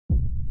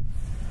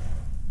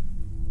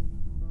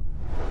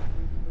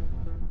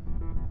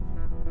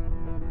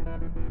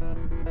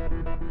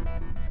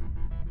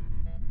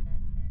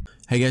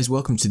Hey guys,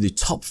 welcome to the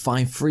top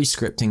 5 free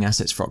scripting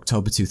assets for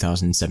October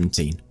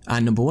 2017.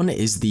 And number 1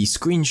 is the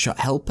Screenshot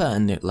Helper,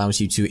 and it allows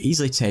you to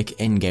easily take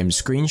in-game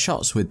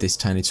screenshots with this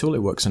tiny tool. It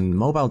works on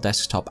mobile,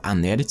 desktop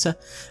and the editor,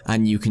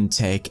 and you can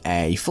take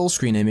a full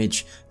screen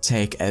image,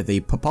 take the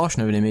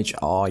proportion of an image,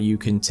 or you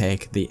can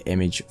take the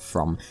image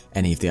from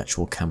any of the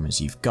actual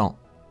cameras you've got.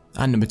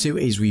 And number 2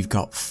 is we've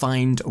got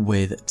Find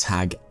with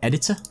Tag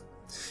Editor.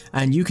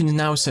 And you can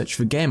now search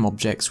for game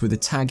objects with a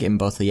tag in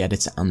both the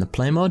editor and the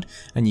play mode,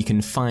 and you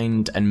can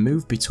find and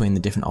move between the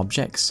different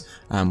objects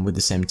with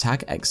the same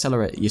tag,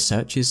 accelerate your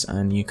searches,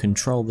 and you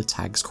control the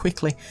tags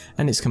quickly,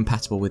 and it's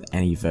compatible with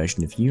any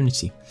version of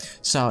Unity.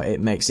 So it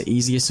makes it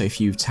easier, so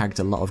if you've tagged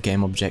a lot of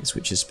game objects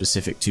which is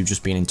specific to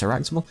just being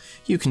interactable,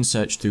 you can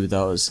search through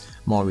those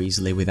more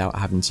easily without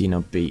having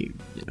to be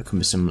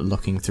cumbersome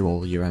looking through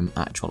all your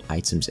actual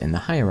items in the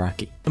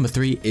hierarchy. Number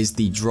 3 is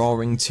the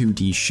Drawing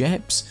 2D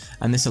Shapes,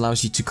 and this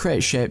allows you to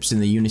create shapes in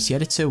the Unity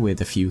editor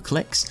with a few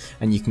clicks,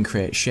 and you can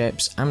create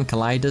shapes and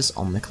colliders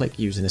on the click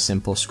using a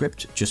simple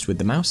script just with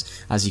the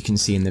mouse, as you can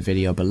see in the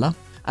video below.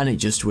 And it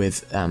just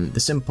with the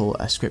simple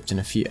script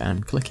and a few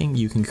clicking,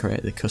 you can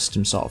create the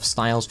custom sort of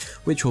styles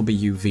which will be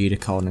UV'd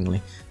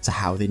accordingly to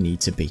how they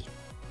need to be.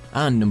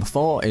 And number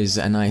 4 is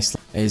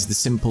the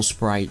Simple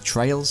Sprite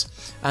Trails,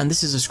 and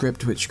this is a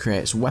script which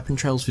creates weapon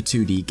trails for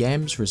 2D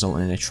games,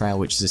 resulting in a trail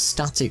which is a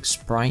static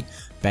sprite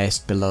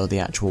based below the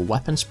actual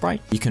weapon sprite.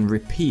 You can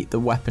repeat the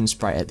weapon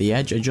sprite at the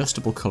edge,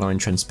 adjustable color and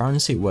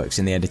transparency, works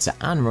in the editor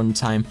and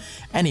runtime,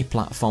 any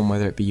platform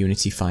whether it be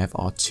Unity 5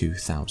 or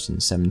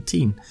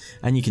 2017.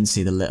 And you can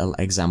see the little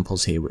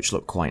examples here which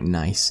look quite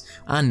nice.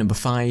 And number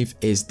 5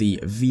 is the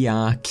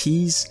VR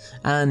Keys,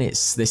 and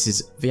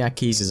VR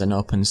Keys is an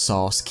open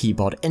source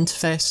keyboard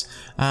interface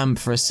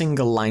for a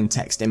single line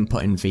text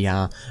input in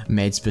VR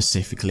made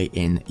specifically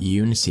in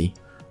Unity.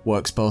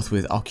 Works both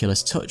with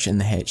Oculus Touch and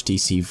the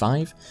HTC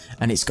Vive,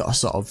 and it's got a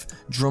sort of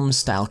drum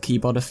style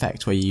keyboard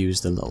effect where you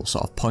use the little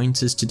sort of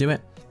pointers to do it.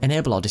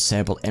 Enable or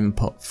disable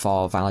input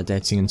for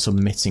validating and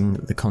submitting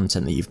the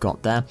content that you've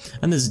got there,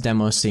 and there's a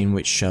demo scene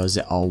which shows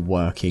it all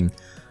working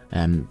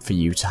for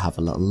you to have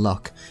a little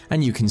look.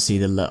 And you can see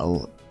the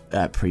little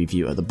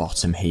preview at the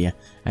bottom here,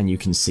 and you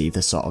can see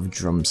the sort of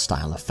drum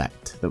style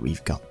effect that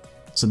we've got.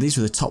 So these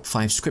were the top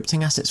 5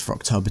 scripting assets for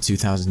October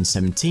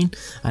 2017,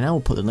 and I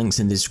will put the links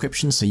in the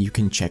description so you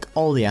can check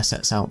all the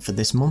assets out for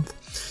this month.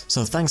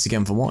 So thanks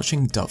again for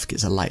watching, don't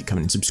forget to like,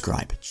 comment and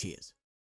subscribe. Cheers.